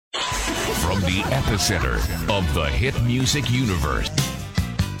From the epicenter of the hit music universe.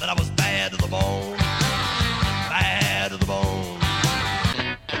 That I was bad to the bone. Bad to the bone.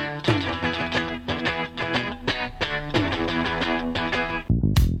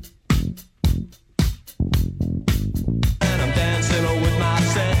 And I'm dancing with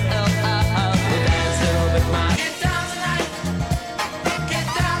myself. Dancing with my. Get down tonight. Get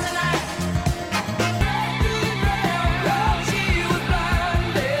down tonight. She was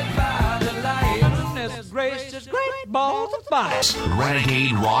blinded by the light. Goodness gracious, great balls of fire.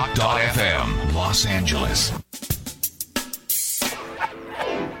 RenegadeRock.fm, Los Angeles.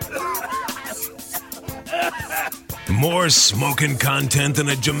 More smoking content than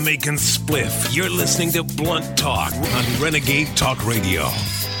a Jamaican spliff. You're listening to Blunt Talk on Renegade Talk Radio.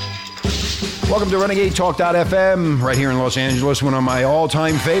 Welcome to Renegade Talk.fm, right here in Los Angeles, one of my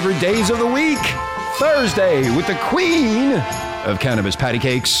all-time favorite days of the week, Thursday, with the queen of cannabis, Patty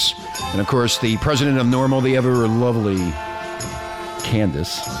Cakes, and of course, the president of NORML, the ever lovely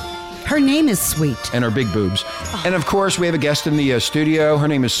Candace. Her name is sweet. And her big boobs. Oh. And of course, we have a guest in the studio. Her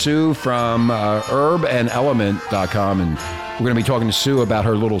name is Sue from herbandelement.com. And we're going to be talking to Sue about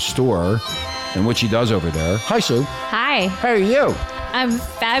her little store and what she does over there. Hi, Sue. Hi. How are you? I'm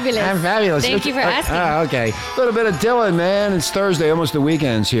fabulous. I'm fabulous. Thank you for asking. Okay. A little bit of Dylan, man. It's Thursday, almost the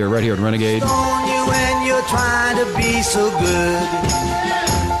weekend's here, right here at Renegade. Stone you when you're trying to be so good.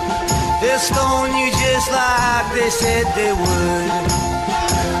 They'll stone you just like they said they would.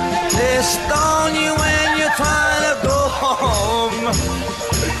 They'll stone you when you're trying to go home.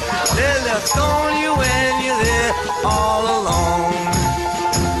 They'll stone you when you're there all alone.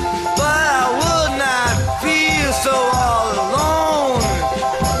 But I would not feel so all alone.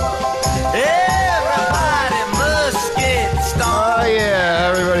 Everybody must get stoned. Oh yeah,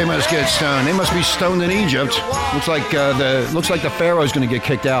 everybody must get stoned. They must be stoned in Egypt. Looks like the Pharaoh's going to get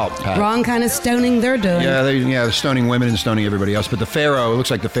kicked out. Pat. Wrong kind of stoning they're doing. Yeah, they're stoning women and stoning everybody else. But the Pharaoh, it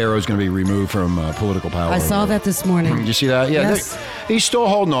looks like the Pharaoh's going to be removed from political power. I saw that this morning. Did you see that? Yeah, yes. He's still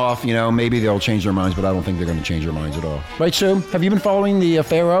holding off. You know, maybe they'll change their minds, but I don't think they're going to change their minds at all. Right, Sue? Have you been following the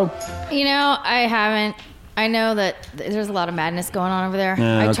Pharaoh? You know, I haven't. I know that there's a lot of madness going on over there.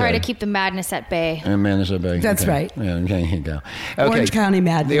 Yeah, I try to keep the madness at bay. Madness at bay. That's okay. right. Yeah, okay, here you go. Okay. Orange County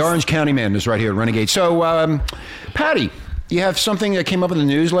madness. The Orange County madness right here at Renegade. So, Patty, you have something that came up in the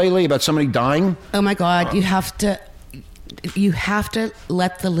news lately about somebody dying? Oh my God, you have to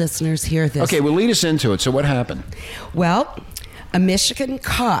let the listeners hear this. Okay, well, lead us into it. So what happened? Well, a Michigan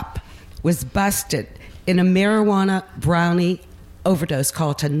cop was busted in a marijuana brownie overdose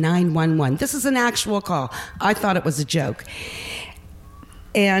call to 911. This is an actual call. I thought it was a joke.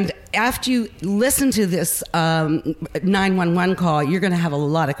 And after you listen to this 911 call, you're going to have a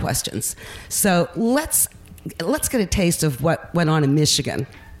lot of questions. So let's get a taste of what went on in Michigan.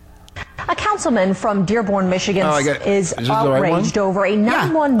 A councilman from Dearborn, Michigan is outraged over a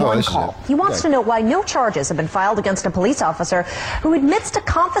 911 call. He wants to know why no charges have been filed against a police officer who admits to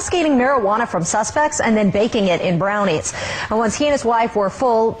confiscating marijuana from suspects and then baking it in brownies. And once he and his wife were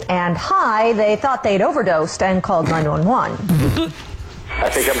full and high, they thought they'd overdosed and called 911. I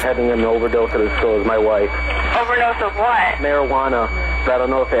think I'm having an overdose, and so is my wife. Overdose of what? Marijuana. I don't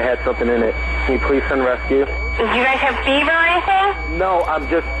know if it had something in it. Can you please send rescue? Do you guys have fever or anything? No,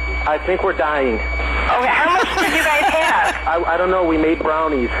 I think we're dying. Okay, how much did you guys have? I don't know. We made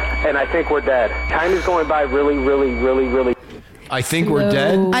brownies, and I think we're dead. Time is going by really, really, really, really. I think we're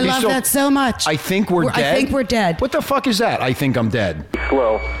dead? I love that so much. I think we're dead? I think we're dead. What the fuck is that? I think I'm dead.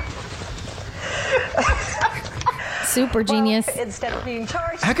 Slow. Super genius. Instead of being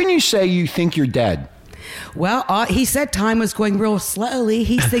charged. How can you say you think you're dead? Well, he said time was going real slowly.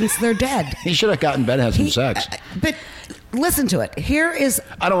 He thinks they're dead. He should have gotten in bed and had some sex. But listen to it. Here is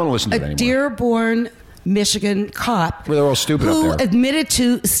I don't want to listen to it anymore. Dearborn, Michigan cop where they're all stupid who up there. admitted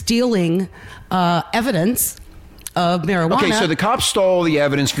to stealing evidence of marijuana. Okay, so the cop stole the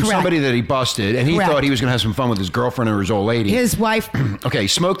evidence from somebody that he busted, and he thought he was going to have some fun with his girlfriend or his old lady. His wife. Okay,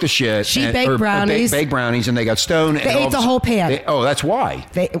 smoked the shit. She baked brownies. Baked brownies, and they got stoned. They ate the whole pan. That's why.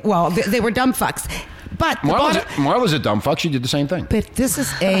 They were dumb fucks. But Marla's a dumb fuck. She did the same thing. But this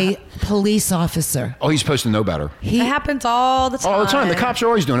is a police officer. Oh, he's supposed to know better. It happens all the time. All the time. The cops are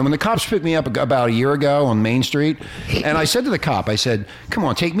always doing it. When the cops picked me up about a year ago on Main Street, and I said to the cop, I said, come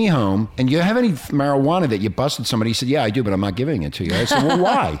on, take me home. And you have any marijuana that you busted somebody? He said, yeah, I do, but I'm not giving it to you. I said, well,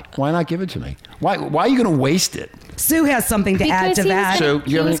 why? Why not give it to me? Why are you going to waste it? Sue has something to add to that.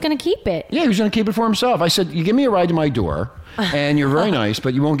 He was going to keep it. Yeah, he was going to keep it for himself. I said, you give me a ride to my door. And you're very nice,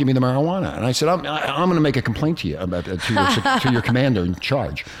 but you won't give me the marijuana. And I said, I'm going to make a complaint to you about to your commander in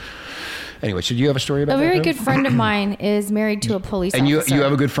charge. Anyway, so do you have a story about A that? very too? good friend of mine is married to a police And officer. you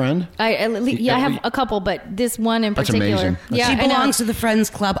have a good friend? I have a couple, but this one in That's particular. amazing. Yeah, She I know. belongs to the Friends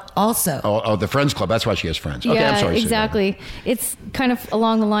Club also. Oh, the Friends Club. That's why she has friends. Okay, Yeah, I'm sorry. exactly. It's kind of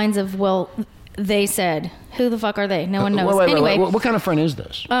along the lines of, well, they said. Who the fuck are they? No one knows. Anyway, what kind of friend is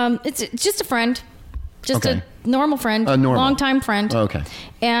this? It's just a friend. Just Okay. a normal friend. A normal. Longtime friend. Okay.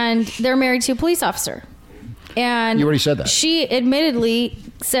 And they're married to a police officer. And You already said that. She admittedly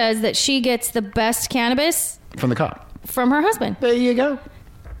says that she gets the best cannabis From the cop. from her husband. There you go.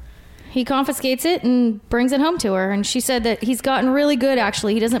 He confiscates it and brings it home to her. And she said that he's gotten really good,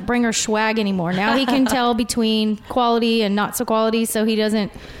 actually. He doesn't bring her swag anymore. Now he can tell between quality and not so quality, so he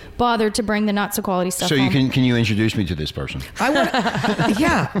doesn't bother to bring the not so quality stuff So home. can you introduce me to this person? I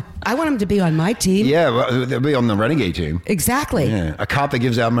want him to be on my team. Yeah, well, they'll be on the Renegade team. Exactly. Yeah, a cop that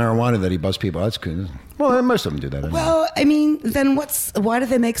gives out marijuana that he busts people. That's good. Well, most of them do that. Anyway. Well, I mean, then why do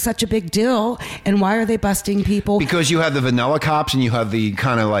they make such a big deal? And why are they busting people? Because you have the vanilla cops and you have the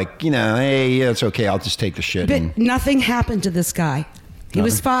kind of like, hey, yeah, it's okay. I'll just take the shit. But nothing happened to this guy. He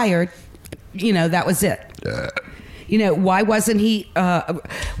was fired. That was it. Why wasn't he?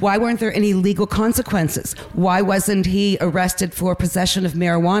 Why weren't there any legal consequences? Why wasn't he arrested for possession of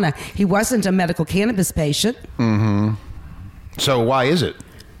marijuana? He wasn't a medical cannabis patient. Mm-hmm. So why is it?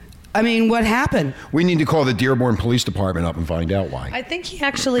 I mean, what happened? We need to call the Dearborn Police Department up and find out why. I think he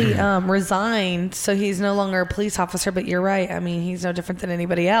actually resigned, so he's no longer a police officer. But you're right. I mean, he's no different than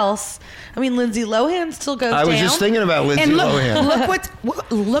anybody else. I mean, Lindsay Lohan still goes down. I was just thinking about Lindsay And Lohan.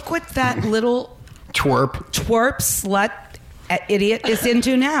 look what that little twerp slut idiot is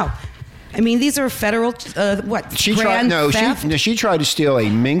into now. I mean, these are federal She tried to steal a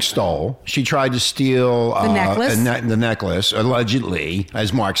mink stole. She tried to steal the necklace. The necklace, allegedly,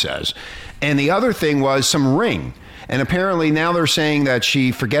 as Mark says. And the other thing was some ring. And apparently now they're saying that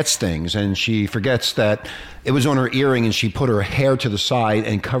she forgets things, and she forgets that it was on her earring, and she put her hair to the side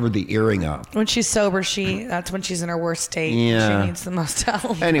and covered the earring up. When she's sober, that's when she's in her worst state. Yeah. She needs the most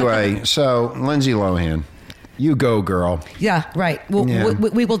help. Anyway, so Lindsay Lohan, you go, girl. Yeah, right.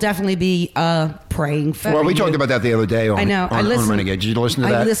 We will definitely be praying for Well, we you. talked about that the other day on, I know. on Renegade. Did you listen to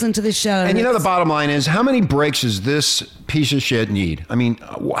that? I listened to the show. And the bottom line is, how many breaks does this piece of shit need? I mean,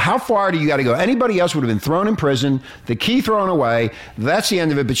 how far do you got to go? Anybody else would have been thrown in prison, the key thrown away. That's the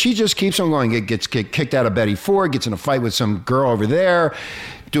end of it. But she just keeps on going. Gets kicked out of Betty Ford, gets in a fight with some girl over there,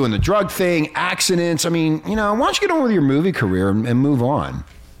 doing the drug thing, accidents. I mean, why don't you get on with your movie career and move on?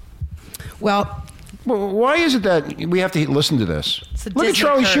 Well, why is it that we have to listen to this? Look at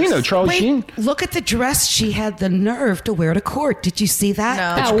Charlie Sheen, though. Charlie Sheen. Look at the dress she had the nerve to wear to court. Did you see that?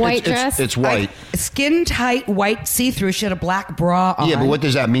 No. That white dress? It's white. Skin tight, white see-through. She had a black bra on. Yeah, but what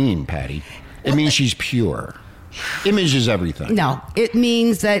does that mean, Patty? It means she's pure. Image is everything. No, it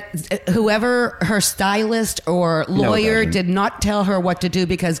means that whoever her stylist or lawyer did not tell her what to do,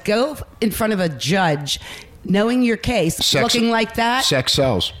 because go in front of a judge, knowing your case, looking like that. Sex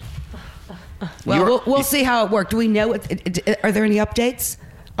sells. Well, we'll see how it worked. Do we know? Are there any updates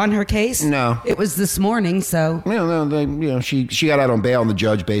on her case? No. It was this morning, so. No. She got out on bail, and the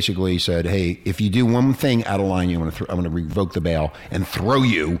judge basically said, "Hey, if you do one thing out of line, I'm going to revoke the bail and throw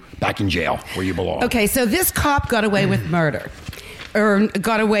you back in jail where you belong." Okay, so this cop got away with murder, or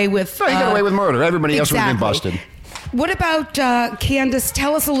got away with. No, he got away with murder. Everybody else would have been busted. What about Candace?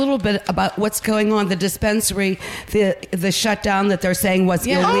 Tell us a little bit about what's going on. The dispensary, the shutdown that they're saying was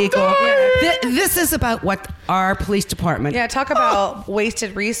illegal. This is about what our police department. Yeah, talk about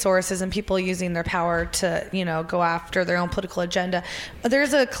wasted resources and people using their power to, go after their own political agenda.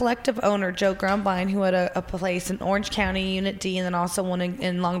 There's a collective owner, Joe Grumbine, who had a place in Orange County, Unit D, and then also one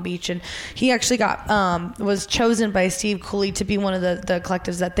in Long Beach. And he actually was chosen by Steve Cooley to be one of the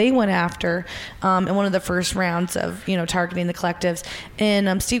collectives that they went after in one of the first rounds of, targeting the collectives.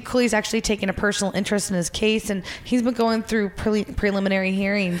 And Steve Cooley's actually taken a personal interest in his case, and he's been going through preliminary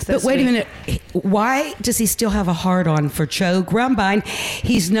hearings. But wait a minute. Why does he still have a hard-on for Joe Grumbine?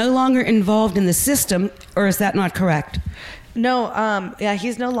 He's no longer involved in the system, or is that not correct? No,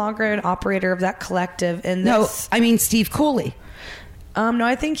 he's no longer an operator of that collective. No, I mean Steve Cooley. No,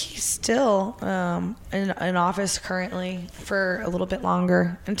 I think he's still in office currently for a little bit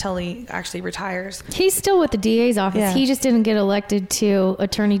longer until he actually retires. He's still with the DA's office. Yeah. He just didn't get elected to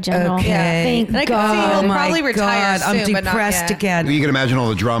Attorney General. Okay. Thank God. He'll probably retire soon, I'm but not depressed yet. again. You can imagine all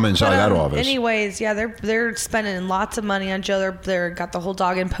the drama inside that office. Anyways, yeah, they're spending lots of money on Joe. They're got the whole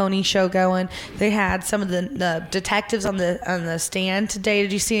dog and pony show going. They had some of the detectives on the stand today.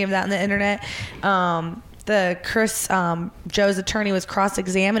 Did you see that on the internet? Joe's attorney was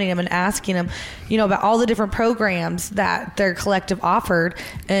cross-examining him and asking him, about all the different programs that their collective offered.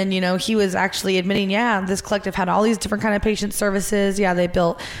 And, he was actually admitting, this collective had all these different kind of patient services. Yeah, they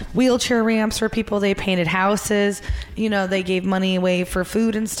built wheelchair ramps for people. They painted houses. They gave money away for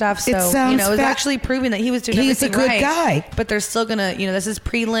food and stuff. So, it was actually proving that he was doing everything right. He's a good guy. But they're still going to, this is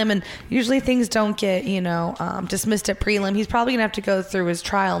prelim. And usually things don't get, dismissed at prelim. He's probably going to have to go through his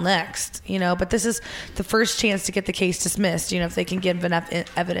trial next, but this is the first chance to get the case dismissed. If they can give enough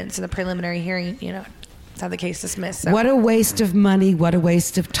evidence in the preliminary hearing, to have the case dismissed. So. What a waste of money. What a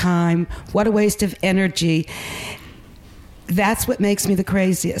waste of time. What a waste of energy. That's what makes me the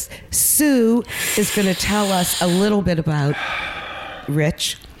craziest. Sue is going to tell us a little bit about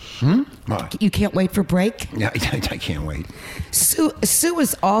Rich. You can't wait for break? Yeah, I can't wait. Sue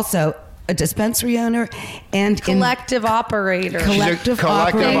is also a dispensary owner and collective operator. Collective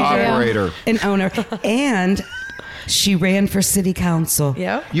operator. An owner. And she ran for city council.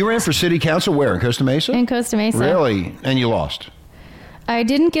 Yeah. You ran for city council where? In Costa Mesa? In Costa Mesa. Really? And you lost? I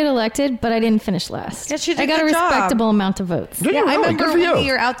didn't get elected, but I didn't finish last. Yes, you did. I got a respectable amount of votes. Yeah, I remember when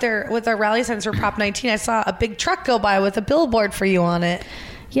you were out there with our rally signs for Prop 19, I saw a big truck go by with a billboard for you on it.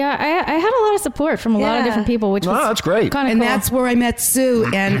 Yeah, I had a lot of support from a lot of different people, which was that's great. Kind of cool. And that's where I met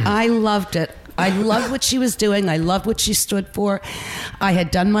Sue, and I loved it. I loved what she was doing. I loved what she stood for. I had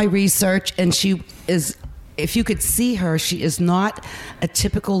done my research, and she is... If you could see her, she is not a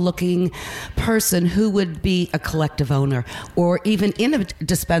typical looking person who would be a collective owner or even in a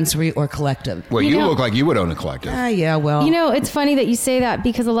dispensary or collective. Well, you look like you would own a collective. Yeah, well. It's funny that you say that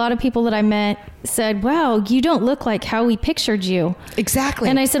because a lot of people that I met said, wow, you don't look like how we pictured you. Exactly.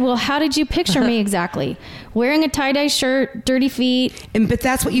 And I said, well, how did you picture me exactly? Wearing a tie-dye shirt, dirty feet. But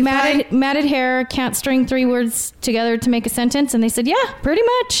that's what you matted hair, can't string 3 words together to make a sentence. And they said, yeah, pretty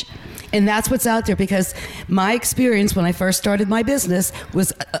much. And that's what's out there, because my experience when I first started my business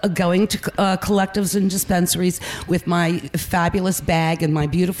was going to collectives and dispensaries with my fabulous bag and my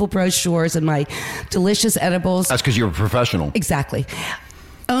beautiful brochures and my delicious edibles. That's because you're a professional. Exactly.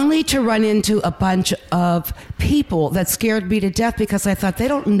 Only to run into a bunch of people that scared me to death because I thought they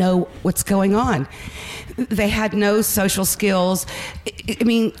don't know what's going on. They had no social skills. I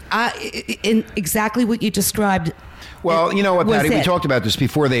mean, in exactly what you described. Well, you know what, Patty, we talked about this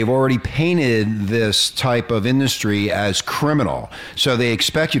before. They've already painted this type of industry as criminal, so they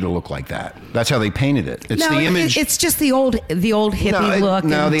expect you to look like that. That's how they painted it. It's the image. It's just the old hippie look.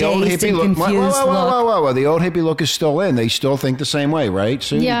 No, and the old hippie look. Whoa. The old hippie look is still in. They still think the same way, right?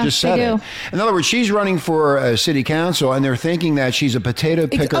 So yeah, you just said it. In other words, she's running for city council, and they're thinking that she's a potato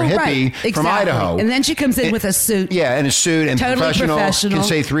picker hippie from Idaho. And then she comes in with a suit. Yeah, in a suit and totally professional. Can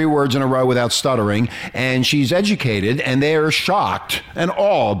say 3 words in a row without stuttering, and she's educated. And they're shocked and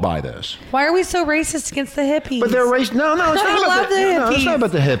awed by this. Why are we so racist against the hippies? But they're racist. No, it's not about the hippies. No, it's not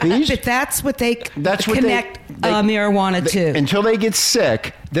about the hippies. But that's what they connect marijuana to. Until they get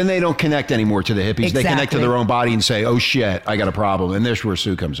sick, then they don't connect anymore to the hippies. Exactly. They connect to their own body and say, oh shit, I got a problem. And there's where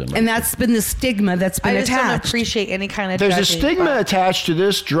Sue comes in. Right? And that's been the stigma that's been attached. I just don't appreciate any kind of There's a stigma attached to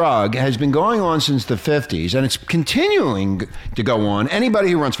this drug, has been going on since the 50s, and it's continuing to go on.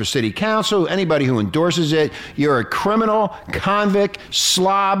 Anybody who runs for city council, anybody who endorses it, you're a criminal, convict,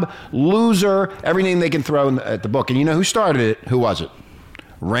 slob, loser, everything they can throw at the book. And you know who started it? Who was it?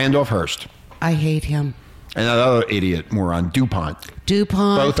 Randolph Hearst. I hate him. And that other idiot moron, DuPont.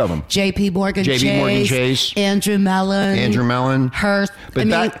 Both of them. J.P. Morgan Chase. Andrew Mellon. Hearst.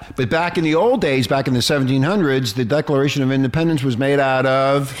 But back in the old days, back in the 1700s, the Declaration of Independence was made out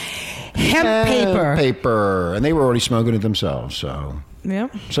of hemp paper. And they were already smoking it themselves. So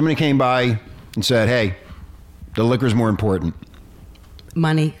somebody came by and said, hey, the liquor's more important.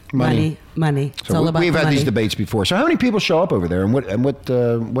 Money. It's all about we've had money. These debates before. So how many people show up over there, and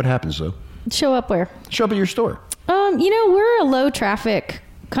what happens though? Show up where? Show up at your store. We're a low traffic,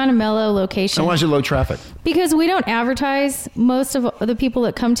 kind of mellow location. And why is it low traffic? Because we don't advertise. Most of the people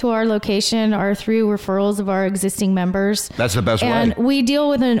that come to our location are through referrals of our existing members. That's the best way. And we deal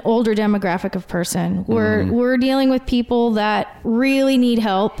with an older demographic of person. We're dealing with people that really need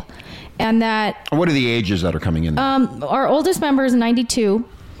help. And what are the ages that are coming in? Our oldest member is 92.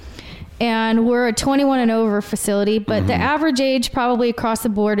 And we're a 21 and over facility, but the average age probably across the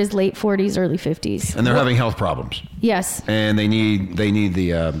board is late 40s, early 50s. And they're having health problems. Yes. And they need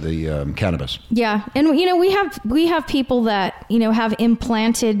the cannabis. Yeah. And we have people that, have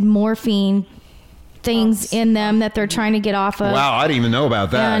implanted morphine things in them that they're trying to get off of. Wow, I didn't even know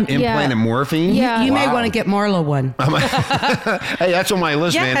about that. And, Implanted morphine? Yeah. You may want to get Marla one. Hey, that's on my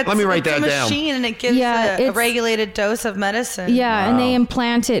list, man. Let me write that down. It's a machine, and it gives a regulated dose of medicine. Yeah, and they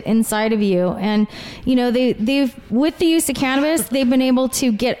implant it inside of you. And, they've with the use of cannabis, they've been able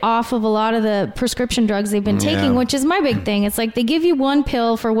to get off of a lot of the prescription drugs they've been taking, which is my big thing. It's like they give you one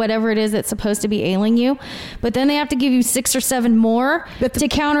pill for whatever it is that's supposed to be ailing you, but then they have to give you 6 or 7 more to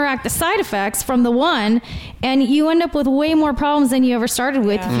counteract the side effects from the one, and you end up with way more problems than you ever started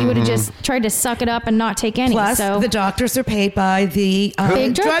with if you would have just tried to suck it up and not take any. Plus, the doctors are paid by the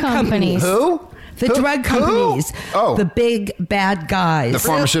big drug companies. Who? The drug companies. Oh. The big bad guys. The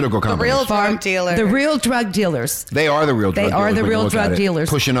pharmaceutical companies. The real drug dealers. The real drug dealers. They are the real drug dealers. They are the real drug dealers.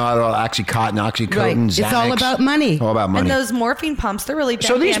 Pushing out Oxycontin, Oxycodone, Right. Xanax. It's all about money. All about money. And those morphine pumps, they're really deadly.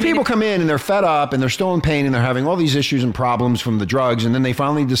 So these people come in and they're fed up and they're still in pain and they're having all these issues and problems from the drugs, and then they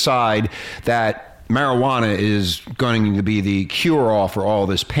finally decide that marijuana is going to be the cure-all for all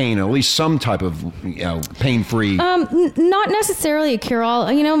this pain, or at least some type of pain-free. Not necessarily a cure-all.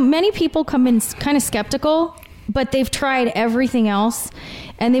 Many people come in kind of skeptical, but they've tried everything else,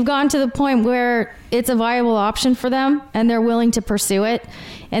 and they've gotten to the point where it's a viable option for them, and they're willing to pursue it.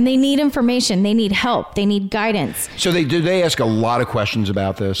 And they need information. They need help. They need guidance. So do they ask a lot of questions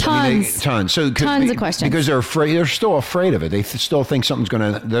about this? Tons. Tons. So tons of questions. Because they're afraid. They're still afraid of it. They still think they're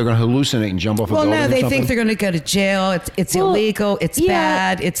going to hallucinate and jump off a building. Well, no, they or think they're going to go to jail. It's illegal. It's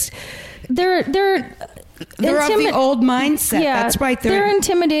bad. They're of the old mindset. Yeah, that's right. They're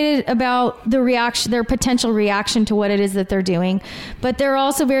intimidated about their potential reaction to what it is that they're doing, but they're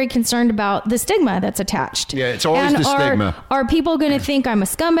also very concerned about the stigma that's attached. Yeah, it's always the stigma. Are people going to think I'm a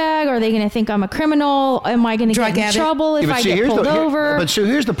scumbag? Are they going to think I'm a criminal? Am I going to get in trouble if I get pulled over? But so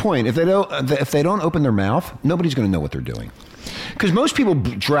here's the point: if they don't open their mouth, nobody's going to know what they're doing. Because most people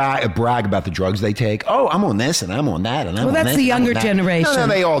brag about the drugs they take. Oh, I'm on this and I'm on that and I'm on this. Well, that's the younger generation. No,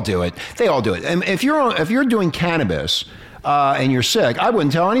 they all do it. They all do it. And if you're doing cannabis and you're sick, I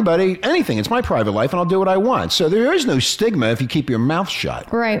wouldn't tell anybody anything. It's my private life and I'll do what I want. So there is no stigma if you keep your mouth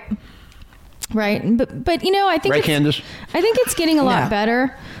shut. Right. Right. But I think Candace? I think it's getting a lot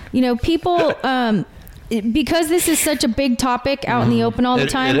better. People because this is such a big topic out in the open all the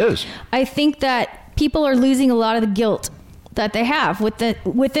time. It is. I think that people are losing a lot of the guilt that they have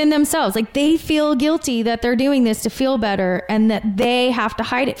within themselves. Like they feel guilty that they're doing this to feel better and that they have to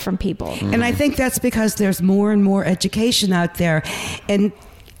hide it from people. And I think that's because there's more and more education out there, and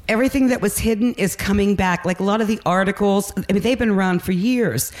everything that was hidden is coming back. Like a lot of the articles, they've been around for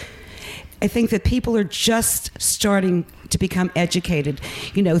years. I think that people are just starting to become educated,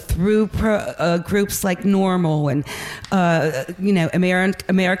 through groups like NORML and,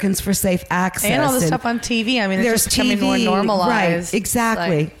 Americans for Safe Access. And all the stuff on TV. It's just becoming more normalized. Right,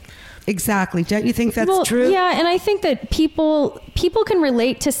 exactly. Exactly. Don't you think that's true? Yeah, and I think that people can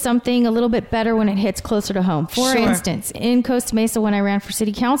relate to something a little bit better when it hits closer to home. For instance, in Costa Mesa when I ran for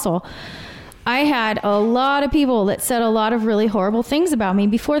city council, I had a lot of people that said a lot of really horrible things about me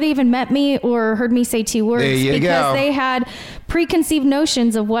before they even met me or heard me say 2 words, because they had preconceived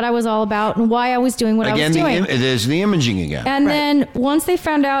notions of what I was all about and why I was doing what I was doing. It is the imaging again. And then once they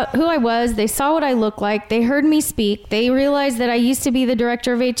found out who I was, they saw what I looked like, they heard me speak, they realized that I used to be the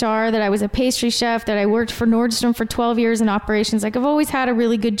director of HR, that I was a pastry chef, that I worked for Nordstrom for 12 years in operations. Like I've always had a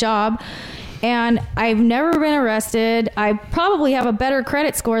really good job. And I've never been arrested. I probably have a better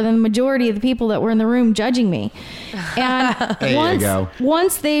credit score than the majority of the people that were in the room judging me. And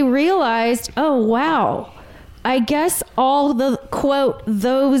once they realized, oh, wow, I guess all the, quote,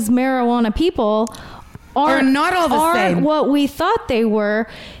 those marijuana people are not all the same. What we thought they were.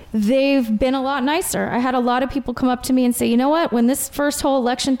 They've been a lot nicer. I had a lot of people come up to me and say, you know what, when this first whole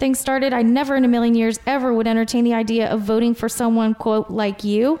election thing started, I never in a million years ever would entertain the idea of voting for someone, quote, like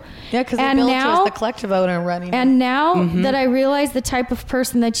you. Yeah, because they built you as the collective voter and running. And now that I realize the type of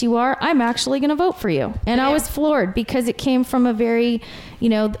person that you are, I'm actually going to vote for you. And I was floored because it came from a very,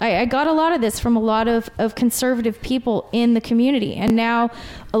 I got a lot of this from a lot of conservative people in the community. And now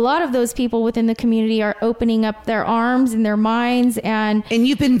a lot of those people within the community are opening up their arms and their minds. And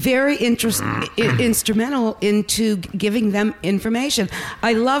you've been very instrumental into giving them information.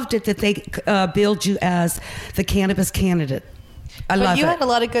 I loved it that they billed you as the cannabis candidate. But you had a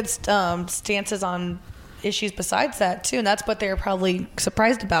lot of good stances on issues besides that too, and that's what they're probably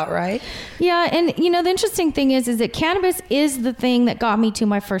surprised about, right? Yeah, and the interesting thing is that cannabis is the thing that got me to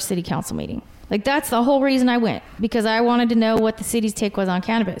my first city council meeting. Like, that's the whole reason I went, because I wanted to know what the city's take was on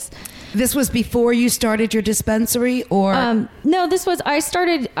cannabis. This was before you started your dispensary, or? No, this was,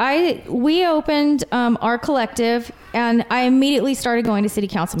 we opened our collective, and I immediately started going to city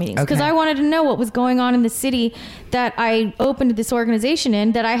council meetings because I wanted to know what was going on in the city that I opened this organization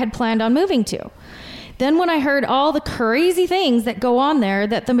in that I had planned on moving to. Then when I heard all the crazy things that go on there,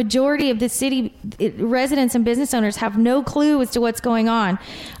 that the majority of the city residents and business owners have no clue as to what's going on,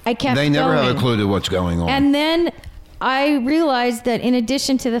 I kept They never going. have a clue to what's going on. And then I realized that in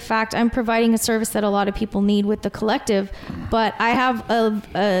addition to the fact I'm providing a service that a lot of people need with the collective, but I have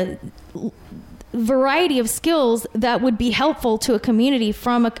a variety of skills that would be helpful to a community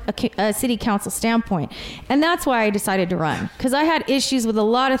from a city council standpoint. And that's why I decided to run, because I had issues with a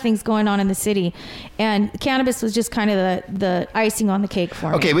lot of things going on in the city, and cannabis was just kind of the icing on the cake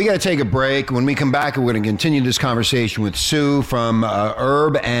for me. Okay, we got to take a break. When we come back, we're going to continue this conversation with Sue from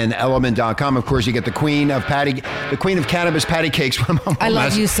herbandelement.com. Of course, you get the queen of cannabis patty cakes from I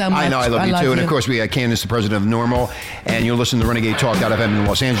love you so much. I know, I love you too. And of course, we got Candace, the president of Normal, and you'll listen to Renegade Talk.fm in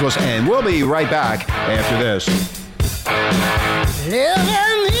Los Angeles, and we'll be right back after this.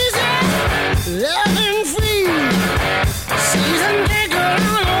 Living easy, living free. Season ticket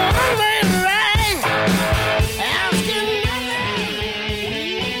on a one-way ride. Asking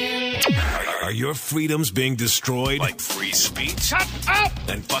nothing. Are your freedoms being destroyed? Like free speech? Shut up!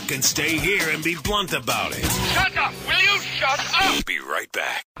 Then fucking stay here and be blunt about it. Shut up! Will you shut up? Be right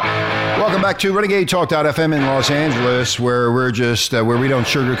back. Welcome back to Renegade Talk.fm in Los Angeles, where we're just, where we don't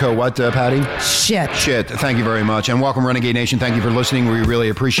sugarcoat what, Patty? Shit. Thank you very much. And welcome, Renegade Nation. Thank you for listening. We really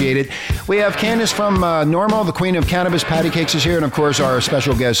appreciate it. We have Candace from Normal, the queen of cannabis patty cakes is here. And of course, our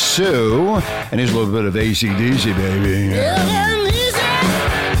special guest, Sue. And here's a little bit of AC/DC, baby. Living easy,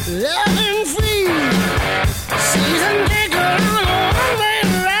 living free. Season ticket on a one-way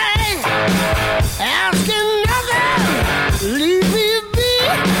ride. Asking nothing, leave me be.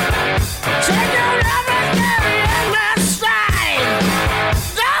 Take your love and carry in my stride.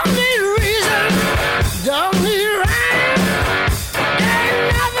 Don't need reason, don't need rhyme. Ain't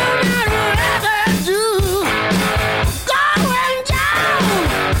nothing I'd rather do. Going down,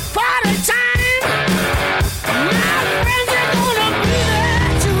 party time. My friends are gonna be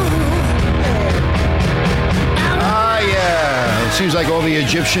there too. Yeah. It seems like all the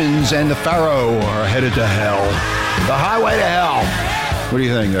Egyptians and the Pharaoh are headed to hell. The highway to hell. What do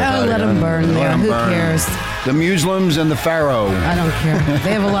you think? Oh, let them burn there. Who cares? The Muslims and the Pharaoh. I don't care.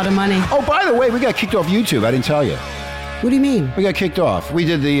 They have a lot of money. Oh, by the way, we got kicked off YouTube. I didn't tell you. What do you mean? We got kicked off. We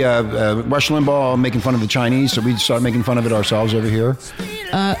did the Rush Limbaugh making fun of the Chinese, so we started making fun of it ourselves over here.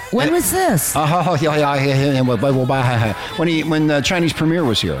 When was this? When the Chinese premiere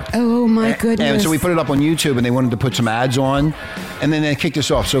was here. Oh, my goodness. And so we put it up on YouTube, and they wanted to put some ads on, and then they kicked us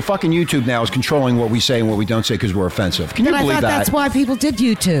off. So fucking YouTube now is controlling what we say and what we don't say because we're offensive. Can you believe that? I thought that's why people did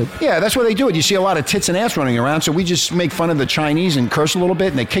YouTube. Yeah, that's why they do it. You see a lot of tits and ass running around, so we just make fun of the Chinese and curse a little bit,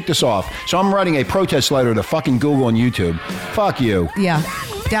 and they kicked us off. So I'm writing a protest letter to fucking Google and YouTube. Fuck you. Yeah,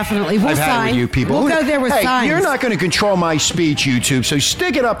 definitely. We'll I've had it with you people. We'll go there with signs. You're not going to control my speech, YouTube, so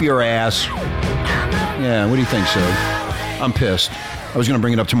stick it up your ass. Yeah, what do you think, Sue? I'm pissed. I was going to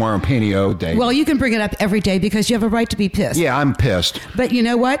bring it up tomorrow on Panty-O Day. Well, you can bring it up every day because you have a right to be pissed. Yeah, I'm pissed. But you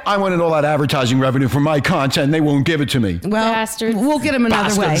know what? I wanted all that advertising revenue from my content, and they won't give it to me. Well, Bastards. We'll get them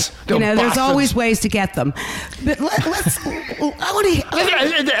another Bastards. way. They're There's bastards. always ways to get them. But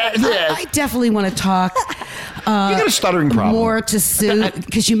I definitely want to talk. You got a stuttering problem. More to Sue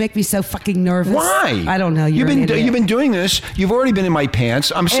because you make me so fucking nervous. Why? I don't know. You've been doing this. You've already been in my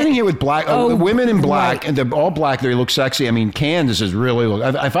pants. I'm sitting here with black women in black, and they're all black. They look sexy. I mean, Candace is really.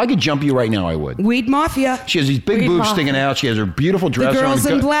 If I could jump you right now, I would. Weed Mafia. She has these big boobs sticking out. She has her beautiful dress. The girls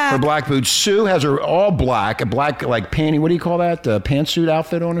on, in black. Her black boots. Sue has her all black, a black like panty. What do you call that? Pantsuit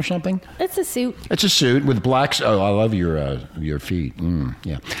outfit on or something? It's a suit. It's a suit with blacks. Oh, I love your feet.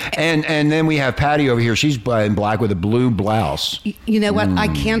 Yeah. And then we have Patty over here. She's in black with a blue blouse. You know what? I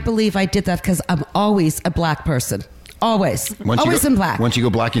can't believe I did that because I'm always a black person. Always. Always in black. Once you go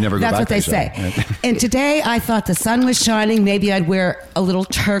black, you never go back. back. That's what they say. And today I thought the sun was shining. Maybe I'd wear a little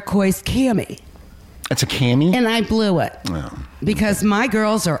turquoise cami. That's a cami? And I blew it. Oh. Because my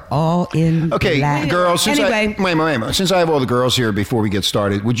girls are all in black. Girls. Since anyway. Wait. Since I have all the girls here before we get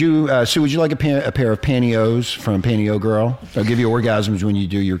started, would you, Sue, would you like a pair of Panty-O's from Panty-O Girl? I'll give you orgasms when you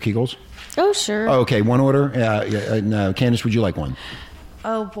do your Kegels. Oh, sure. Oh, okay, one order. No, Candace, would you like one?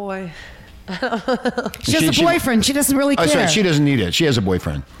 Oh, boy. She has a boyfriend. She doesn't really care. Sorry, she doesn't need it. She has a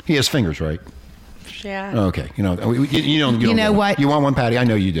boyfriend. He has fingers, right? Yeah. Okay. You know what? You want one, Patty? I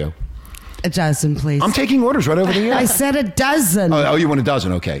know you do. A dozen, please. I'm taking orders right over the air. I said a dozen. Oh, you want a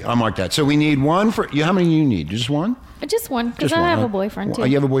dozen? Okay, I'll mark that. So we need one for you. How many do you need? Just one? Just one, because I have a boyfriend too. Oh,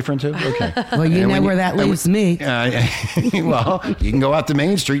 you have a boyfriend too? Okay. Well, you know where that leaves me. Well, you can go out to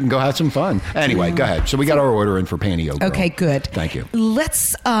Main Street and go have some fun. Anyway, go ahead. So we got our order in for Panty-O Girl. Okay, good. Thank you.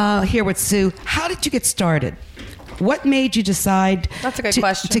 Let's hear what Sue. How did you get started? What made you decide? That's a good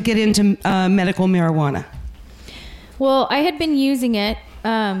question. To get into medical marijuana? Well, I had been using it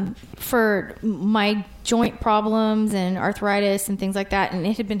for my joint problems and arthritis and things like that, and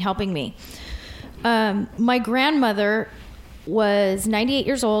it had been helping me. My grandmother was 98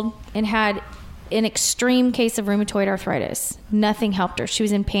 years old and had an extreme case of rheumatoid arthritis. Nothing helped her. She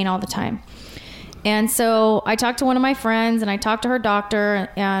was in pain all the time. And so I talked to one of my friends and I talked to her doctor,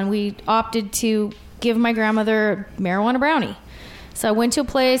 and we opted to give my grandmother marijuana brownie. So I went to a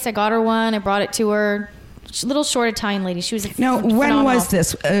place, I got her one, I brought it to her. She's a little short Italian lady. She was phenomenal. When was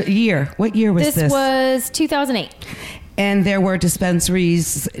this? Year? What year was this? This was 2008. And there were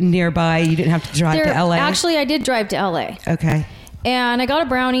dispensaries nearby. You didn't have to drive to LA? Actually, I did drive to LA. Okay. And I got a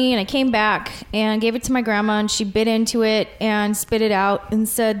brownie and I came back and gave it to my grandma, and she bit into it and spit it out and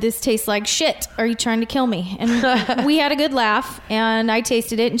said, "This tastes like shit. Are you trying to kill me?" And we had a good laugh, and I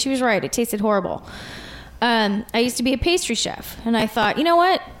tasted it, and she was right. It tasted horrible. I used to be a pastry chef, and I thought, you know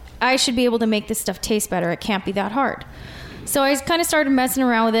what? I should be able to make this stuff taste better. It can't be that hard. So I kind of started messing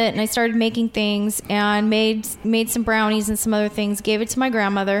around with it, and I started making things and made some brownies and some other things, gave it to my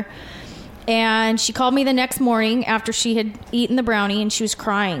grandmother. And she called me the next morning after she had eaten the brownie, and she was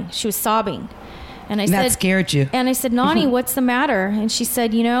crying. She was sobbing. And I said, that scared you. And I said, "Nani, what's the matter?" And she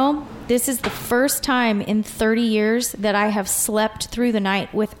said, "You know, this is the first time in 30 years that I have slept through the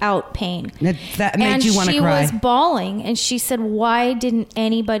night without pain." That made you want to cry. And she was bawling, and she said, "Why didn't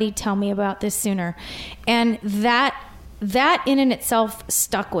anybody tell me about this sooner?" And that in and itself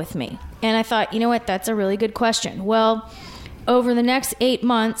stuck with me. And I thought, you know what, that's a really good question. Well, over the next 8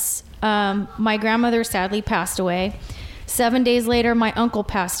 months, my grandmother sadly passed away. 7 days later, my uncle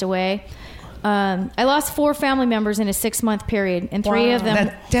passed away. I lost 4 family members in a 6-month period, and 3 of them...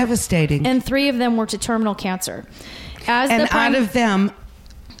 That's devastating. And 3 of them were to terminal cancer. Out of them,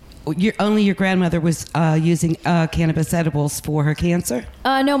 only your grandmother was using cannabis edibles for her cancer?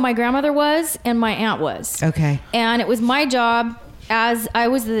 No, my grandmother was, and my aunt was. Okay. And it was my job, as I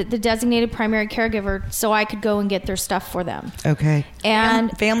was the designated primary caregiver, so I could go and get their stuff for them. Okay.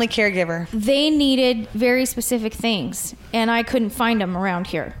 And family caregiver. They needed very specific things, and I couldn't find them around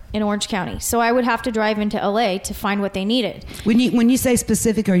here in Orange County. So I would have to drive into LA to find what they needed. When you say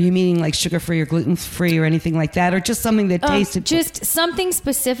specific, are you meaning like sugar-free or gluten-free or anything like that, or just something that tasted... Just something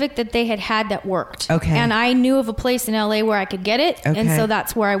specific that they had that worked. Okay. And I knew of a place in LA where I could get it, okay. And so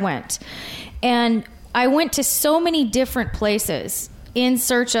that's where I went. And I went to so many different places in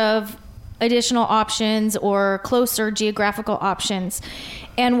search of additional options or closer geographical options,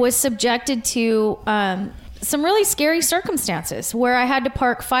 and was subjected to some really scary circumstances where I had to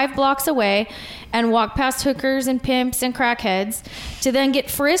park 5 blocks away and walk past hookers and pimps and crackheads to then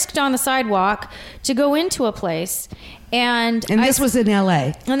get frisked on the sidewalk to go into a place. And this was in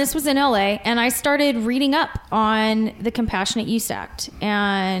LA. And this was in LA. And I started reading up on the Compassionate Use Act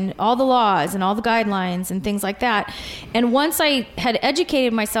and all the laws and all the guidelines and things like that. And once I had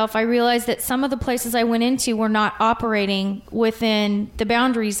educated myself, I realized that some of the places I went into were not operating within the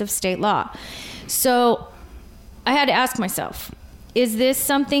boundaries of state law. So I had to ask myself, is this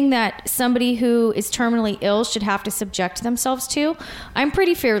something that somebody who is terminally ill should have to subject themselves to? I'm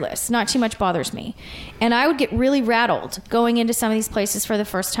pretty fearless. Not too much bothers me. And I would get really rattled going into some of these places for the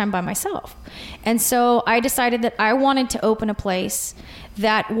first time by myself. And so I decided that I wanted to open a place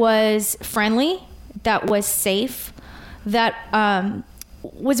that was friendly, that was safe, that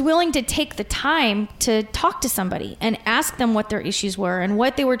was willing to take the time to talk to somebody and ask them what their issues were and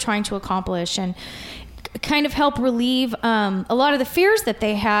what they were trying to accomplish, and kind of help relieve a lot of the fears that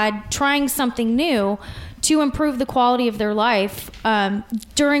they had trying something new to improve the quality of their life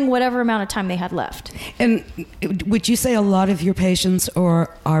during whatever amount of time they had left. And would you say a lot of your patients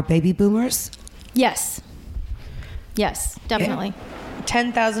are baby boomers? Yes, definitely.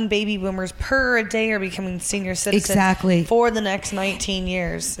 10,000 baby boomers per day are becoming senior citizens. Exactly. For the next 19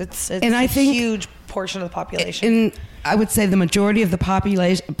 years. It's and I think a huge portion of the population. I would say the majority of the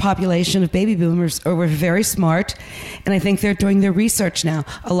population of baby boomers were very smart, and I think they're doing their research now.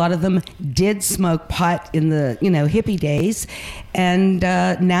 A lot of them did smoke pot in the hippie days, and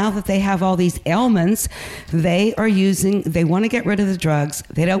now that they have all these ailments, they want to get rid of the drugs.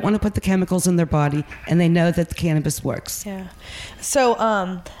 They don't want to put the chemicals in their body, and they know that the cannabis works. Yeah. So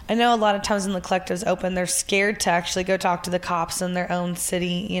I know a lot of times when the collective's open, they're scared to actually go talk to the cops in their own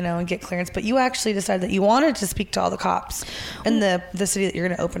city, and get clearance. But you actually decided that you wanted to speak to all the cops in the city that you're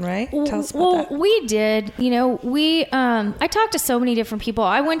going to open, right? Tell us about that. We did. I talked to so many different people.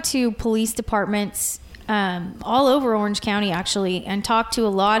 I went to police departments all over Orange County, actually, and talked to a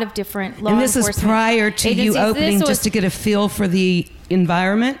lot of different law enforcement. And this is prior to agencies. you opening, just to get a feel for the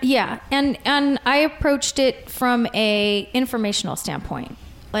environment? Yeah, and I approached it from a informational standpoint.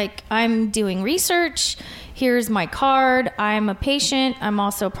 Like, I'm doing research. Here's my card. I'm a patient. I'm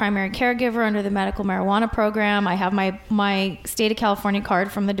also a primary caregiver under the medical marijuana program. I have my state of California card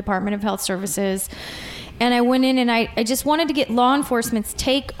from the Department of Health Services. And I went in and I just wanted to get law enforcement's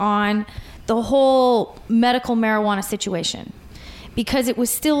take on the whole medical marijuana situation, because it was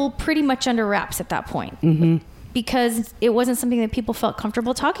still pretty much under wraps at that point. Mm-hmm. Because it wasn't something that people felt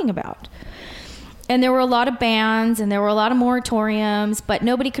comfortable talking about. And there were a lot of bans and there were a lot of moratoriums, but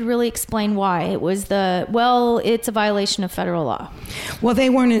nobody could really explain why. It was it's a violation of federal law. Well, they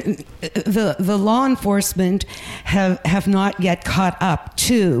weren't, the law enforcement have not yet caught up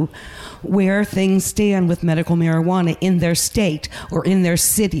to where things stand with medical marijuana in their state or in their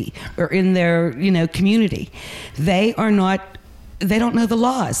city or in their, community. They don't know the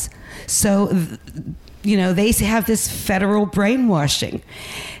laws. So, they have this federal brainwashing.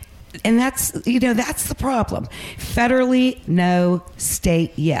 And that's the problem. Federally, no.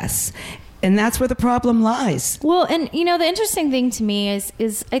 State, yes. And that's where the problem lies. Well, and the interesting thing to me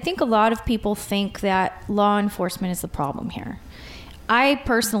is I think a lot of people think that law enforcement is the problem here. I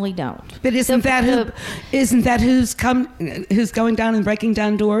personally don't. But isn't that who's going down and breaking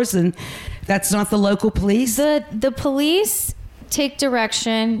down doors, and that's not the local police? The police take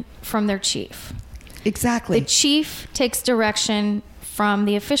direction from their chief. Exactly. The chief takes direction from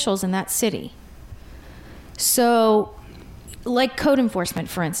the officials in that city. So, like code enforcement,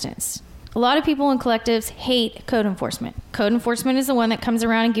 for instance. A lot of people in collectives hate code enforcement. Code enforcement is the one that comes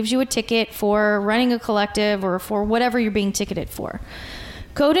around and gives you a ticket for running a collective or for whatever you're being ticketed for.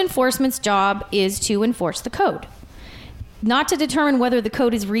 Code enforcement's job is to enforce the code. Not to determine whether the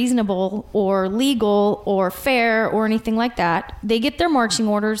code is reasonable or legal or fair or anything like that. They get their marching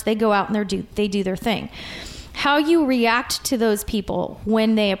orders, they go out and they do their thing. How you react to those people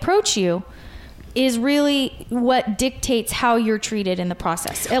when they approach you is really what dictates how you're treated in the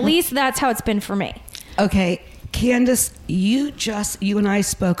process. At least that's how it's been for me. Okay, Candace, you and I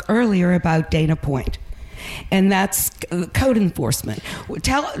spoke earlier about Dana Point, and that's code enforcement.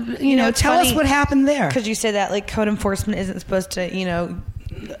 Tell us what happened there. Because you say that code enforcement isn't supposed to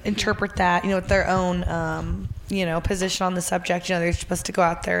interpret that with their own position on the subject. They're supposed to go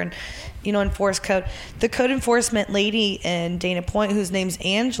out there and enforce code. The code enforcement lady in Dana Point, whose name's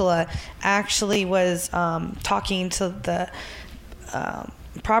Angela, actually was talking to the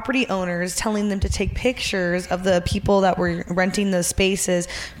property owners, telling them to take pictures of the people that were renting the spaces,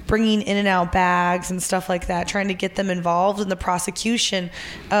 bringing in and out bags and stuff like that, trying to get them involved in the prosecution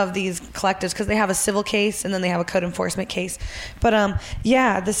of these collectives, because they have a civil case and then they have a code enforcement case. But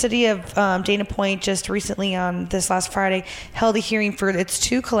the city of Dana Point just recently on this last Friday held a hearing for its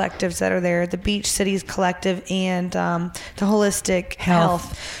two collectives that are there, the Beach Cities Collective and the Holistic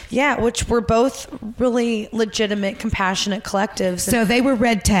Health. Yeah, which were both really legitimate, compassionate collectives. So they were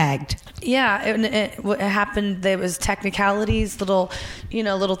red tagged. Yeah, it happened. There was technicalities, little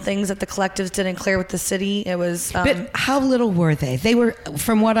things that the collectives didn't clear with the city. It was. But how little were they? They were,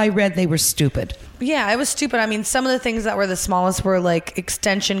 from what I read, they were stupid. Yeah, it was stupid. I mean, some of the things that were the smallest were like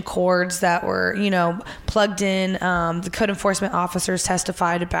extension cords that were, plugged in. The code enforcement officers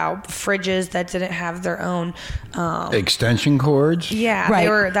testified about fridges that didn't have their own extension cords. Yeah,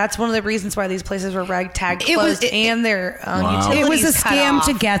 right. That's one of the reasons why these places were rag tag closed and their utilities. It was a scam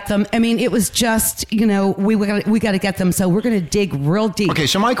to get them. I mean, it was just we got to get them, so we're going to dig real deep. Okay,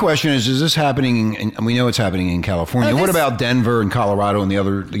 so my question is this happening? And we know it's happening in California. What about Denver and Colorado and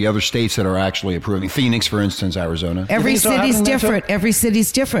the other states that are actually approving? Phoenix, for instance, Arizona. Every city's different. Every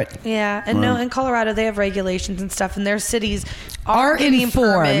city's different. Yeah, and in Colorado they have regulations and stuff, and their cities are getting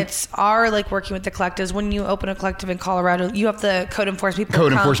permits, are working with the collectives. When you open a collective in Colorado, you have the code enforcement people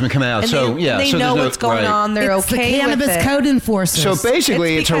come out. So they know what's going on. They're it's okay the cannabis with it. code enforcers. So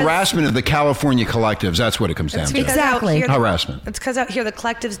basically, it's harassment of the California collectives. That's what it comes down to. Exactly. Harassment. It's because out here the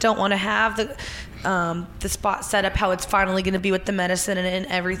collectives don't want to have the spot set up, how it's finally going to be with the medicine and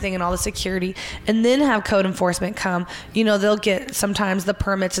everything and all the security, and then have code enforcement come. They'll get sometimes the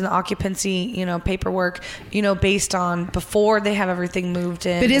permits and the occupancy, paperwork, based on before they have everything moved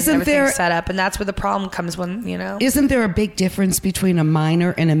in. But isn't there set up? And that's where the problem comes when, Isn't there a big difference between a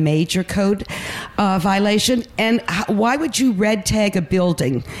minor and a major code violation? And why would you red tag a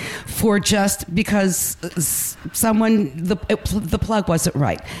building for just because the plug wasn't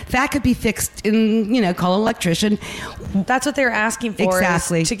right? That could be fixed in, call an electrician. That's what they're asking for.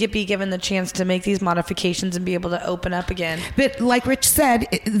 Exactly. Is to be given the chance to make these modifications and be able to open up again. But like Rich said,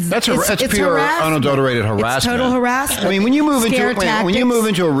 that's pure unadulterated harassment. It's total harassment. I mean, when you move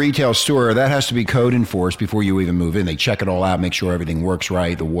into a retail store, that has to be code enforced before you even move in. They check it all out, make sure everything works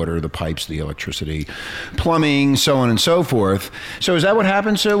right, the water, the pipes, the electricity, plumbing, so on and so forth. So is that what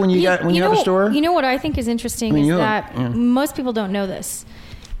happens, when you have a store? You know what I think is interesting is that most people don't know this.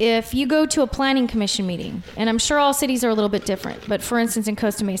 If you go to a planning commission meeting, and I'm sure all cities are a little bit different, but for instance in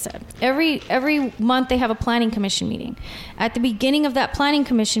Costa Mesa, every month they have a planning commission meeting. At the beginning of that planning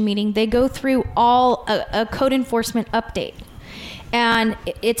commission meeting, they go through a code enforcement update. And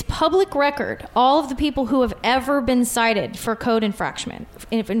it's public record, all of the people who have ever been cited for code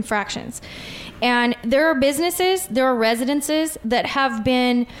infractions. And there are businesses, there are residences that have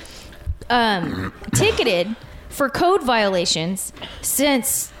been ticketed for code violations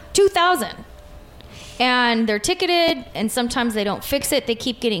since 2000. And they're ticketed, and sometimes they don't fix it. They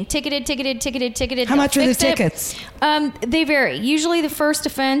keep getting ticketed. How much are the tickets? They vary. Usually the first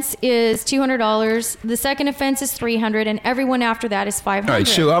offense is $200. The second offense is $300, and everyone after that is $500. All right,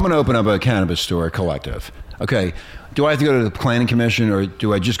 so I'm going to open up a cannabis store, Collective. Okay. Do I have to go to the planning commission, or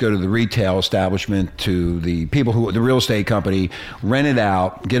do I just go to the retail establishment, to the people the real estate company, rent it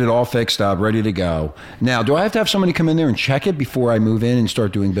out, get it all fixed up, ready to go? Now, do I have to have somebody come in there and check it before I move in and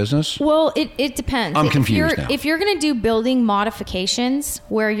start doing business? Well, it depends. I'm confused now. If you're going to do building modifications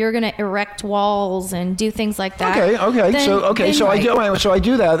where you're going to erect walls and do things like that. So I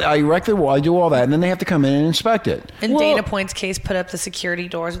do that. I erect the wall, I do all that, and then they have to come in and inspect it. In Dana Point's case, put up the security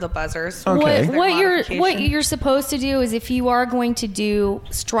doors with the buzzers. Okay. What you're supposed to do is, if you are going to do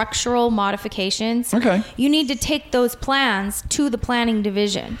structural modifications, you need to take those plans to the planning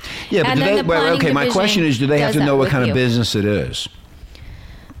division. Yeah, but my question is, do they have to know what kind of business it is?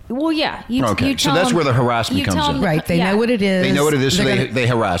 Well, yeah. So that's where the harassment comes in. Right. They know what it is. They know what it is, so they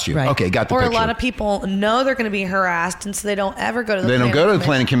harass you. Right. Okay, got the picture. Or a lot of people know they're going to be harassed, and so they don't ever go to the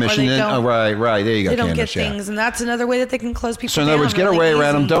planning commission. Right. There you go. They don't get things, and that's another way that they can close people down. So in other words, get a way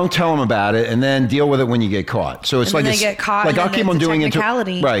around them. Don't tell them about it, and then deal with it when you get caught. So it's and they get caught. Like I'll keep on doing it.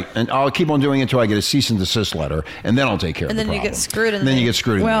 Right. And I'll keep on doing it until I get a cease and desist letter, and then I'll take care of the problem. And then you get screwed. And then you get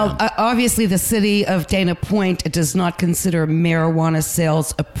screwed. Well, obviously the city of Dana Point does not consider marijuana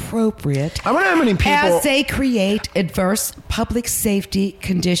sales appropriate. I wonder how many people... As they create adverse public safety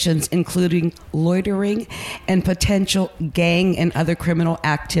conditions, including loitering and potential gang and other criminal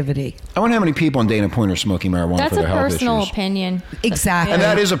activity. I wonder how many people in Dana Point are smoking marijuana for their health issues. That's a personal opinion. Exactly. And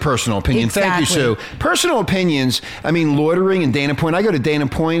that is a personal opinion. Exactly. Thank you, Sue. Personal opinions, loitering in Dana Point. I go to Dana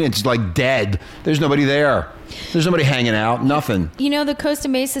Point, it's like dead. There's nobody there. There's nobody hanging out, nothing. The Costa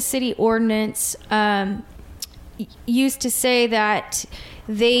Mesa City Ordinance used to say that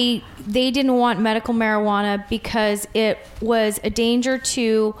they didn't want medical marijuana because it was a danger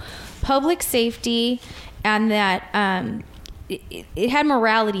to public safety, and that it had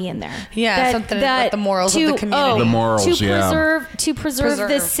morality in there. Yeah, something about the morals of the community. The morals, to preserve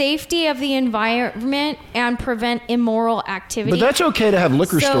the safety of the environment and prevent immoral activity. But that's okay to have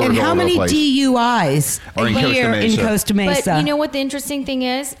liquor stores all over the place. And how many DUIs a year in Costa Mesa? But you know what the interesting thing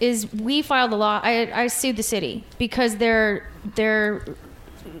is we filed a law. I sued the city because their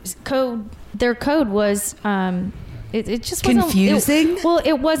code was it just wasn't confusing.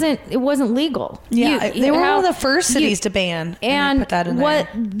 It wasn't legal. Yeah, they were one of the first cities to ban and put that in there.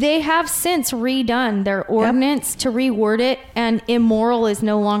 They have since redone their ordinance to reword it, and immoral is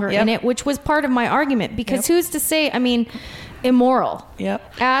no longer in it, which was part of my argument, because who's to say? Immoral.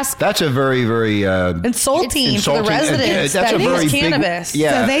 Yep. That's a very, very insulting to the residents. That's a very cannabis. Big,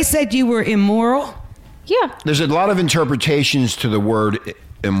 So they said you were immoral. Yeah. There's a lot of interpretations to the word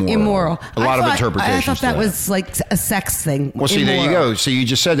immoral. A lot of interpretations. I thought that was like a sex thing. Well, see, there you go. So you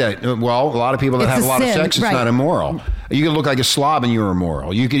just said that. Well, a lot of people that have a lot of sex, it's not immoral. You can look like a slob and you're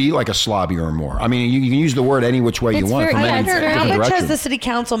immoral. You could eat like a slob, you're immoral. You can use the word any which way you want. I wonder how much has the city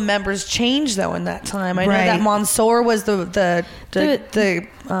council members changed though in that time? I know that Mansour was the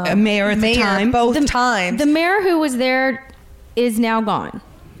mayor at the time. Both times. The mayor who was there is now gone.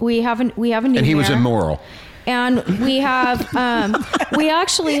 We have a new mayor. And he was immoral. And we have we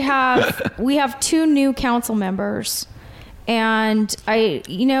have 2 new council members, and I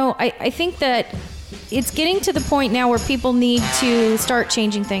think that it's getting to the point now where people need to start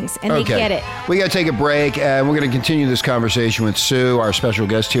changing things, and they get it. We got to take a break, and we're going to continue this conversation with Sue, our special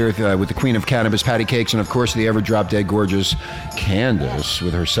guest here, with the queen of cannabis, Patty Cakes, and of course the ever drop dead gorgeous Candace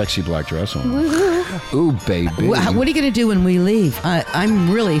with her sexy black dress on. Woohoo! Ooh, baby. What are you going to do when we leave?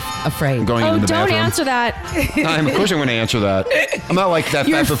 I'm really afraid. Going into the don't bathroom. answer that. Of course I'm going to answer that. I'm not like that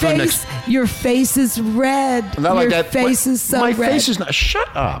fat buffoon next. Your face is red. I'm not like that. Face is so my red. My face is not. Shut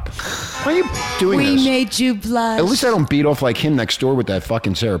up. Why are you doing we this? Made you blush. At least I don't beat off like him next door with that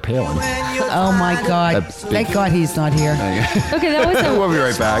fucking Sarah Palin. Oh my God! Thank God he's not here. Okay, that was a we'll be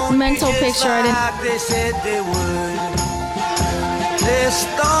right back. mental picture. I didn't. They said they would. They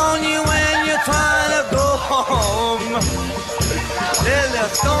stone you when you're trying to go home. They'll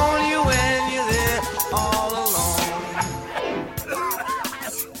stone you when you're there all alone.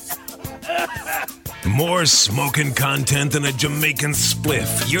 More smoking content than a Jamaican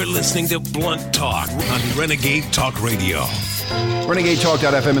spliff. You're listening to Blunt Talk on Renegade Talk Radio. Renegade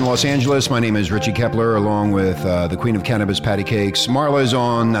Talk.fm in Los Angeles. My name is Richie Kepler, along with the queen of cannabis, Patty Cakes. Marla's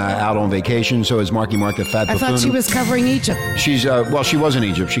out on vacation, so is Marky Mark, the fat buffoon. I thought she was covering Egypt. She's she was in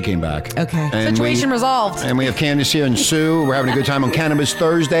Egypt. She came back. Okay. And Situation resolved. And we have Candace here and Sue. We're having a good time on Cannabis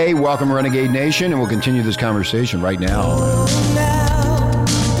Thursday. Welcome, Renegade Nation, and we'll continue this conversation right now.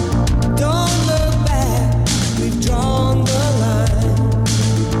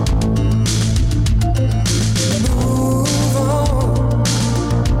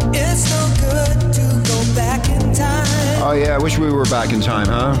 Oh, yeah, I wish we were back in time,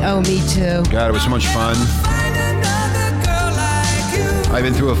 huh? Oh, me too. God, it was so much fun. I've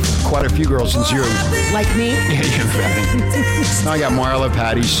been through quite a few girls since you. Like me? Yeah, you're right. I got Marla,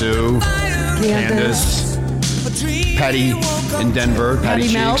 Patty, Sue, Candace, Patty in Denver, Patty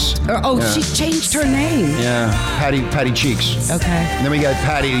Cheeks. She changed her name. Yeah, Patty Cheeks. Okay. And then we got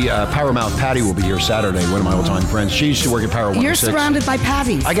Patty, Powermouth Patty will be here Saturday, one of my old-time friends. She used to work at Power 106. You're surrounded by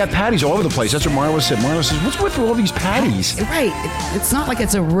patties. I got patties all over the place. That's what Marla said. Marla says, what's with all these patties? Right. It's not like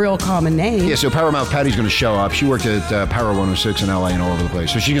it's a real common name. Yeah, so Powermouth Patty's going to show up. She worked at Power 106 in LA and all over the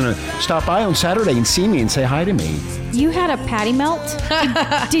place. So she's going to stop by on Saturday and see me and say hi to me. You had a patty melt?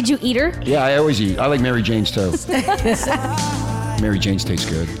 Did you eat her? Yeah, I always eat. I like Mary Jane's too. Mary Jane's tastes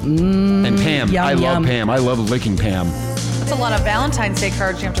good. And Pam. I love Pam. I love licking Pam. That's a lot of Valentine's Day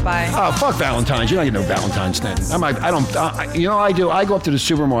cards you have to buy. Oh, fuck Valentine's. You're not getting no Valentine's Day. I do. I go up to the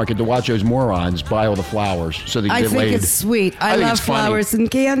supermarket to watch those morons buy all the flowers so they get laid. I think it's sweet. I love flowers and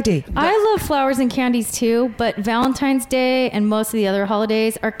candy. I love flowers and candies too, but Valentine's Day and most of the other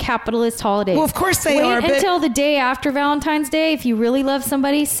holidays are capitalist holidays. Well, of course they are. Wait until the day after Valentine's Day. If you really love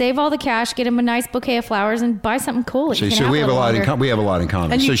somebody, save all the cash, get them a nice bouquet of flowers, and buy something cool. So we have a lot in common. We have a lot in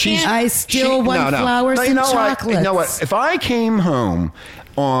common. And so I still want flowers and chocolates. You know what? If I came home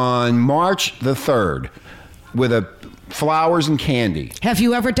on March the 3rd with flowers and candy. Have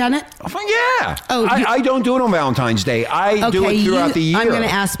you ever done it? Yeah. Oh, I don't do it on Valentine's Day. I do it throughout the year. I'm going to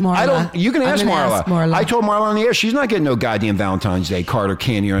ask Marla. You can ask Marla. I told Marla on the air, she's not getting no goddamn Valentine's Day card or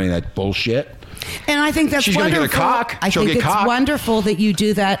candy or any of that bullshit. And I think that's She's wonderful. She's going to get a cock. I think it's wonderful that you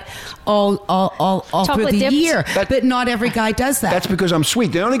do that all through the year. But not every guy does that. That's because I'm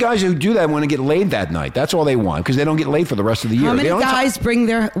sweet. The only guys who do that want to get laid that night. That's all they want because they don't get laid for the rest of the year. How many guys bring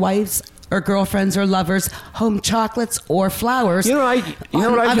their wives or girlfriends or lovers home chocolates or flowers on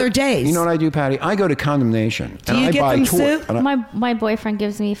other days? You know what I do, Patty? I go to Condemnation. Do you get them, Sue? My boyfriend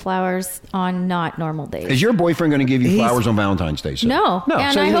gives me flowers on not normal days. Is your boyfriend going to give you flowers on Valentine's Day? Sue? No.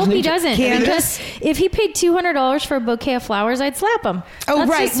 And I hope he doesn't. Because if he paid $200 for a bouquet of flowers, I'd slap him. Oh,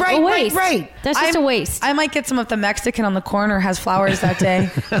 That's right. That's just a waste. I might get some if the Mexican on the corner has flowers that day.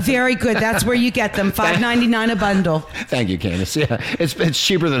 Very good. That's where you get them. $5.99 a bundle. Thank you, Candace. Yeah, it's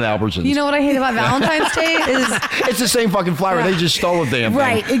cheaper than Albertsons. You know what I hate about Valentine's Day is it's the same fucking flower. They just stole the damn thing.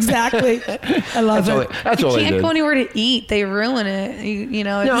 Right, exactly. I love it. That's all they do. You can't go anywhere to eat. They ruin it. You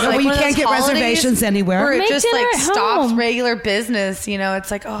can't get reservations anywhere. Where it just stops home. Regular business. It's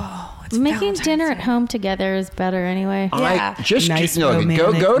like, making dinner at home together is better anyway. Yeah. Go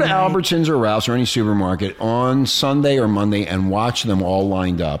to Albertsons or Ralph's or any supermarket on Sunday or Monday and watch them all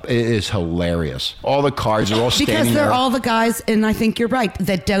lined up. It is hilarious. All the cards are all standing there. Because they're all the guys, and I think you're right,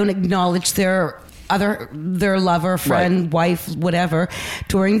 that don't acknowledge their their lover, friend, wife, whatever,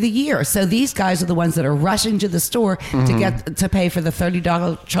 during the year. So these guys are the ones that are rushing to the store to pay for the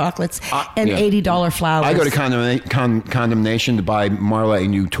 $30 chocolates and $80 flowers. I go to Condemnation to buy Marla a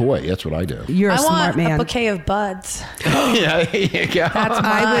new toy. That's what I do. You're a smart man. I want a bouquet of buds. Yeah, there you go. That's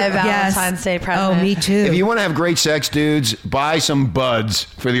my Valentine's Day present. Oh, me too. If you want to have great sex, dudes, buy some buds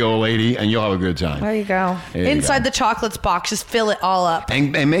for the old lady, and you'll have a good time. There you go. Inside the chocolates box, just fill it all up.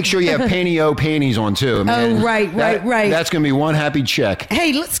 And make sure you have panties on, too. Man. Right. That's going to be one happy check.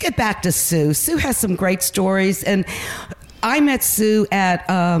 Hey, let's get back to Sue. Sue has some great stories, and I met Sue at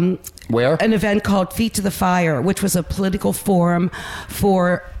where? An event called Feet to the Fire, which was a political forum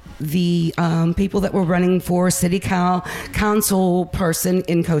for the people that were running for city council person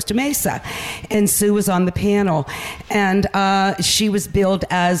in Costa Mesa. And Sue was on the panel, and she was billed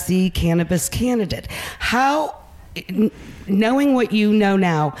as the cannabis candidate. How, knowing what you know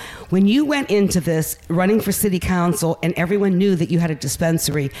now, when you went into this running for city council and everyone knew that you had a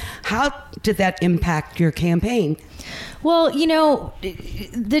dispensary, how did that impact your campaign? Well, you know,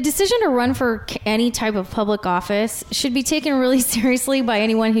 the decision to run for any type of public office should be taken really seriously by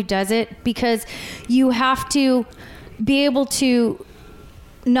anyone who does it, because you have to be able to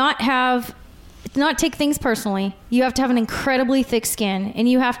not take things personally. You have to have an incredibly thick skin, and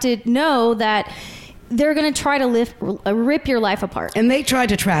you have to know that they're going to try to rip your life apart. And they tried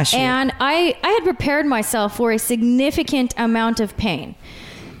to trash you. And I had prepared myself for a significant amount of pain.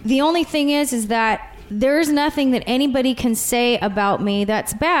 The only thing is that there's nothing that anybody can say about me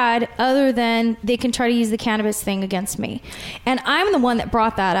that's bad, other than they can try to use the cannabis thing against me. And I'm the one that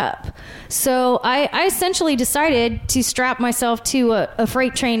brought that up. So I essentially decided to strap myself to a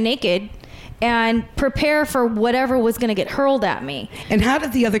freight train naked and prepare for whatever was going to get hurled at me. And how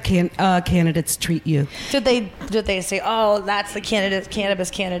did the other candidates treat you? Did they say, "Oh, that's the cannabis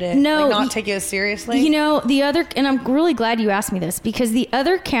candidate"? No, like, not take you as seriously. You know, and I'm really glad you asked me this, because the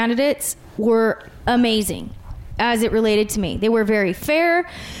other candidates were amazing as it related to me. They were very fair.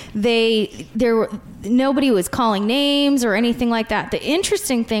 Nobody was calling names or anything like that. The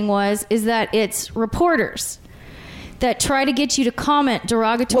interesting thing is that it's reporters that try to get you to comment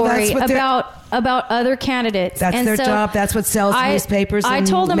derogatory about other candidates. That's their job. That's what sells newspapers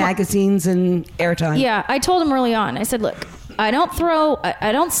and magazines and airtime. Yeah, I told them early on. I said, look, I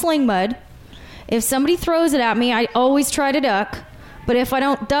don't sling mud. If somebody throws it at me, I always try to duck. But if I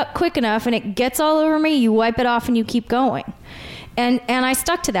don't duck quick enough and it gets all over me, you wipe it off and you keep going. And I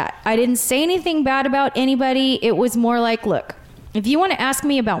stuck to that. I didn't say anything bad about anybody. It was more like, look, if you want to ask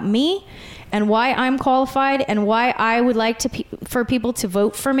me about me and why I'm qualified and why I would like for people to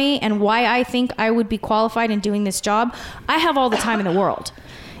vote for me and why I think I would be qualified in doing this job, I have all the time in the world.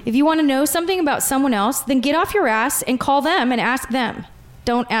 If you want to know something about someone else, then get off your ass and call them and ask them.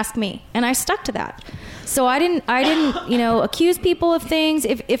 Don't ask me. And I stuck to that. So I didn't, accuse people of things.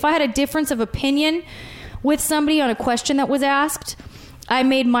 If I had a difference of opinion with somebody on a question that was asked, I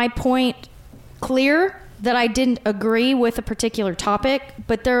made my point clear that I didn't agree with a particular topic,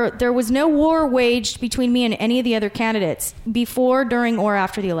 but there was no war waged between me and any of the other candidates before, during, or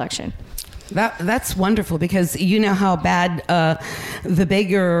after the election. That's wonderful, because you know how bad the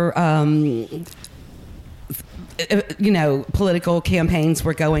bigger political campaigns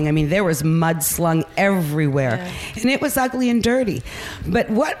were going. I mean, there was mud slung everywhere, and it was ugly and dirty. But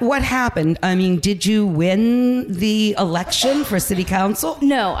what happened? I mean, did you win the election for city council?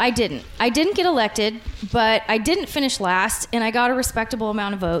 No, I didn't. I didn't get elected, but I didn't finish last, and I got a respectable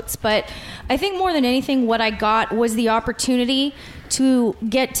amount of votes. But I think more than anything, what I got was the opportunity to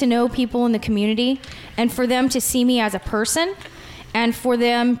get to know people in the community and for them to see me as a person, and for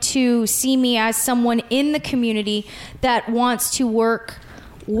them to see me as someone in the community that wants to work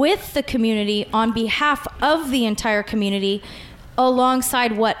with the community on behalf of the entire community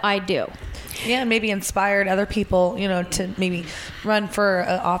alongside what I do. Yeah, maybe inspired other people, to maybe run for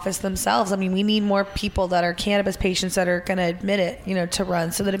office themselves. I mean, we need more people that are cannabis patients that are going to admit it, to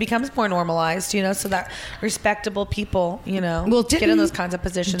run, so that it becomes more normalized, so that respectable people, get in those kinds of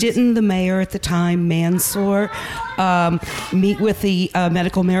positions. Didn't the mayor at the time, Mansour, meet with the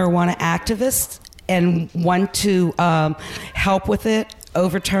medical marijuana activists and want to help with it,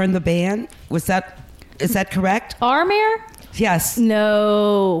 overturn the ban? Is that correct? Our mayor? Yes.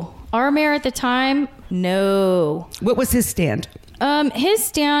 No. Our mayor at the time, no. What was his stand? His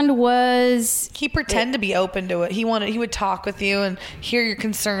stand was... He pretended to be open to it. He would talk with you and hear your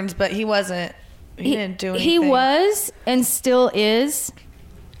concerns, but he wasn't. He didn't do anything. He was and still is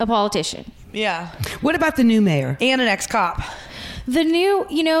a politician. Yeah. What about the new mayor? And an ex-cop. The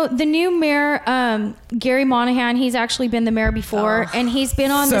new mayor, Gary Monahan, he's actually been the mayor before, and he's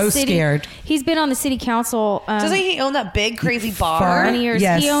been on the city. Scared. He's been on the city council. Doesn't he own that big crazy bar? Many years.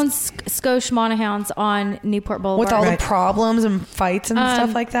 Yes. He owns Scotia Monahan's on Newport Boulevard. With all the problems and fights and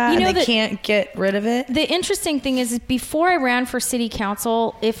stuff like that, and they can't get rid of it. The interesting thing is before I ran for city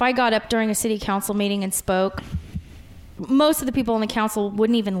council, if I got up during a city council meeting and spoke, most of the people in the council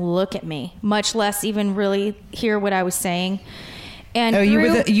wouldn't even look at me, much less even really hear what I was saying. And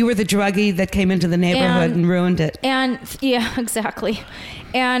you were the druggie that came into the neighborhood and ruined it. And yeah, exactly.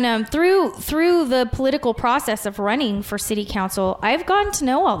 And through the political process of running for city council, I've gotten to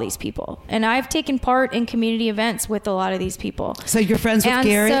know all these people, and I've taken part in community events with a lot of these people. So you're friends with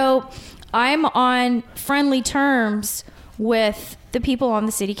Gary? So I'm on friendly terms with the people on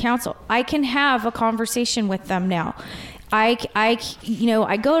the city council. I can have a conversation with them now. I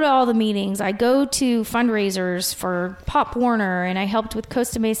go to all the meetings. I go to fundraisers for Pop Warner, and I helped with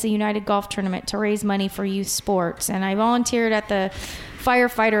Costa Mesa United Golf Tournament to raise money for youth sports. And I volunteered at the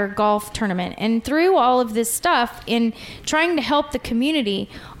firefighter golf tournament. And through all of this stuff, in trying to help the community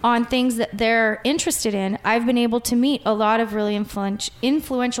on things that they're interested in, I've been able to meet a lot of really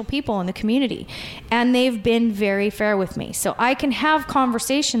influential people in the community. And they've been very fair with me. So I can have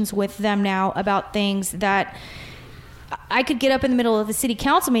conversations with them now about things that I could get up in the middle of the city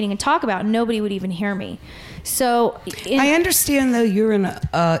council meeting and talk about, and nobody would even hear me. So I understand, though, you're in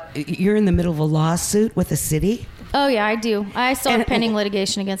the middle of a lawsuit with the city. Oh yeah, I do. I still have pending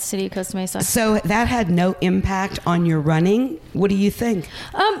litigation against the city of Costa Mesa. So that had no impact on your running. What do you think?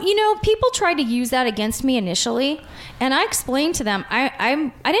 People tried to use that against me initially, and I explained to them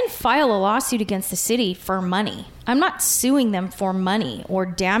I didn't file a lawsuit against the city for money. I'm not suing them for money or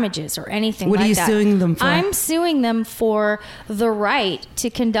damages or anything like that. What are you suing them for? I'm suing them for the right to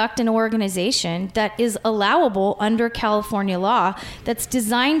conduct an organization that is allowable under California law, that's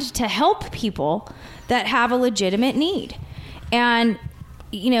designed to help people that have a legitimate need. And,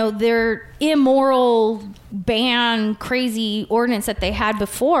 their immoral ban, crazy ordinance that they had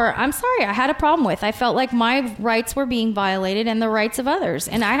before, I'm sorry, I had a problem with. I felt like my rights were being violated and the rights of others.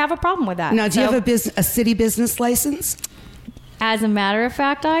 And I have a problem with that. Now, do you have a city business license? As a matter of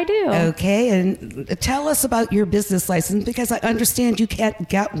fact, I do. Okay, and tell us about your business license, because I understand you can't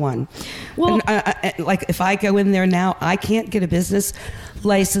get one. Well, like if I go in there now, I can't get a business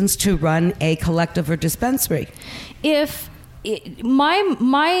license to run a collective or dispensary.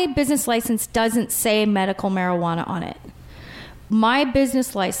 My business license doesn't say medical marijuana on it. My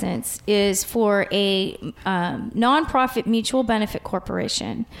business license is for a nonprofit mutual benefit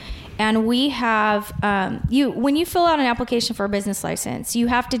corporation. And we have, when you fill out an application for a business license, you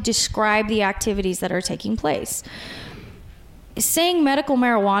have to describe the activities that are taking place. Saying medical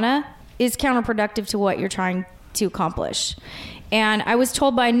marijuana is counterproductive to what you're trying to accomplish. And I was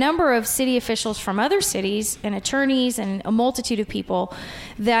told by a number of city officials from other cities and attorneys and a multitude of people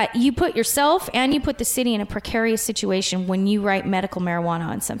that you put yourself and you put the city in a precarious situation when you write medical marijuana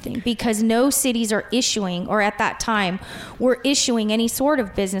on something, because no cities are issuing, or at that time were issuing, any sort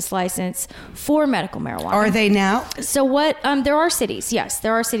of business license for medical marijuana. Are they now? So there are cities. Yes,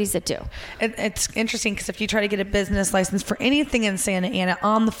 there are cities that do. It's interesting because if you try to get a business license for anything in Santa Ana,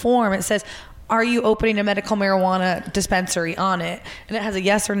 on the form it says, are you opening a medical marijuana dispensary on it? And it has a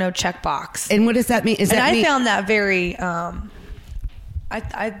yes or no checkbox. And what does that mean? I found that very, I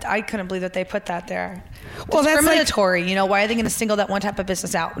couldn't believe that they put that there. Well, discriminatory. That's why are they going to single that one type of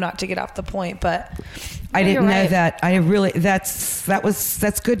business out? Not to get off the point, but I didn't know that.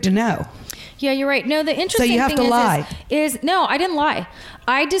 That's good to know. Yeah, you're right. No, the interesting thing so you have to lie. Is no, I didn't lie.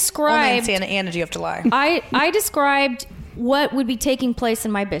 I described. Only in Santa Ana do you have to lie. I described what would be taking place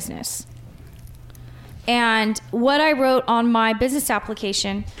in my business. And what I wrote on my business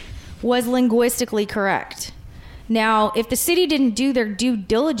application was linguistically correct. Now, if the city didn't do their due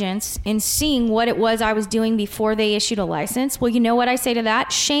diligence in seeing what it was I was doing before they issued a license, well, you know what I say to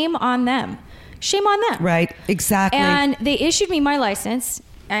that? Shame on them. Shame on them. Right, exactly. And they issued me my license.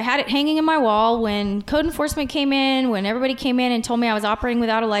 I had it hanging in my wall when code enforcement came in, when everybody came in and told me I was operating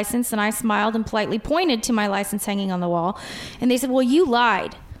without a license, and I smiled and politely pointed to my license hanging on the wall. And they said, well, you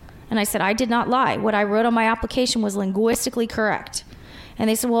lied. And I said, I did not lie. What I wrote on my application was linguistically correct. And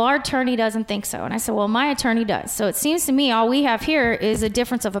they said, well, our attorney doesn't think so. And I said, well, my attorney does. So it seems to me all we have here is a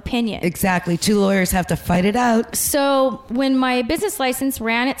difference of opinion. Exactly. Two lawyers have to fight it out. So when my business license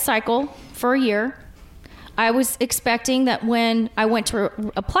ran its cycle for a year, I was expecting that when I went to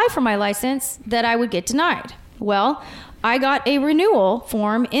apply for my license that I would get denied. Well, I got a renewal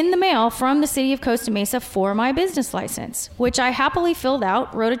form in the mail from the city of Costa Mesa for my business license, which I happily filled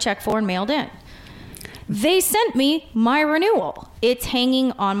out, wrote a check for, and mailed in. They sent me my renewal. It's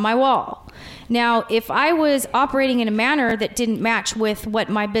hanging on my wall. Now, if I was operating in a manner that didn't match with what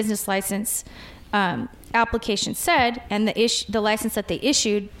my business license application said and the license that they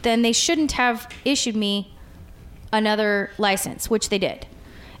issued, then they shouldn't have issued me another license, which they did.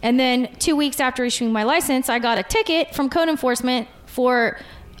 And then 2 weeks after issuing my license, I got a ticket from code enforcement for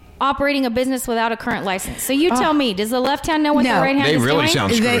operating a business without a current license. So you tell me, does the left hand know what the right hand is doing? They really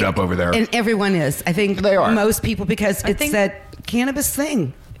sound screwed up over there. And everyone is. I think they are. Most people, because it's that cannabis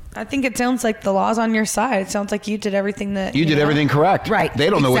thing. I think it sounds like the law's on your side. It sounds like you did everything that you did everything correct. Right. They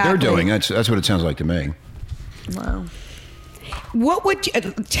don't know what they're doing. That's what it sounds like to me. Wow. What would you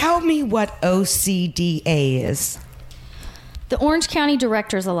tell me what OCDA is? The Orange County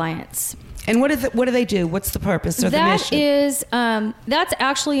Directors Alliance. And what do they do? What's the purpose or the mission? That's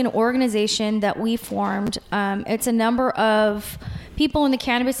actually an organization that we formed. It's a number of people in the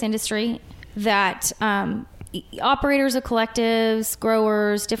cannabis industry that operators of collectives,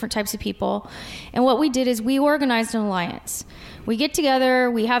 growers, different types of people. And what we did is we organized an alliance. We get together,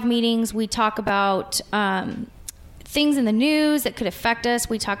 we have meetings, we talk about things in the news that could affect us.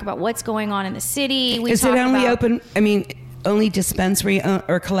 We talk about what's going on in the city. Is it only open? I mean, only dispensary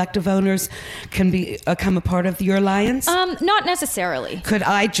or collective owners can become a part of your alliance? Not necessarily. Could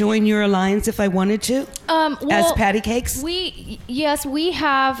I join your alliance if I wanted to? As Patty Cakes? We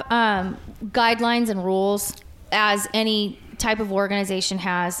have guidelines and rules as any type of organization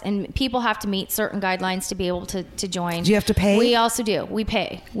has, and people have to meet certain guidelines to be able to join. Do you have to pay? We also do. We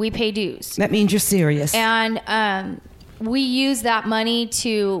pay dues. That means you're serious. And we use that money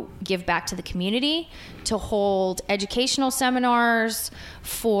to give back to the community, to hold educational seminars,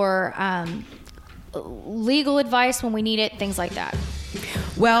 for legal advice when we need it, things like that.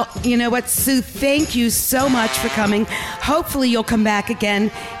 Well, you know what, Sue, thank you so much for coming. Hopefully you'll come back again.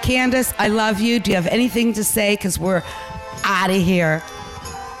 Candace, I love you. Do you have anything to say? Because we're out of here.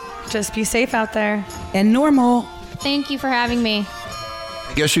 Just be safe out there. And Normal. Thank you for having me.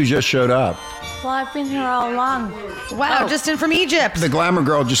 Guess who just showed up? Well, I've been here all along. Wow, just in from Egypt. The glamour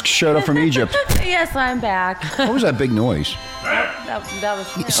girl just showed up from Egypt. Yes, I'm back. What was that big noise? That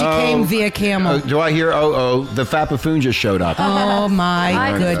was. She came via camel. Do I hear? The fat buffoon just showed up. Oh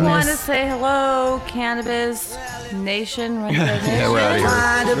my goodness! I just want to say hello, Cannabis Nation. Yeah, we're out of here.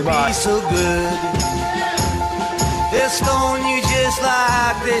 Trying to be so good. They'll stone you just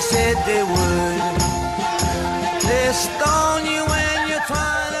like they said they would. They'll stone you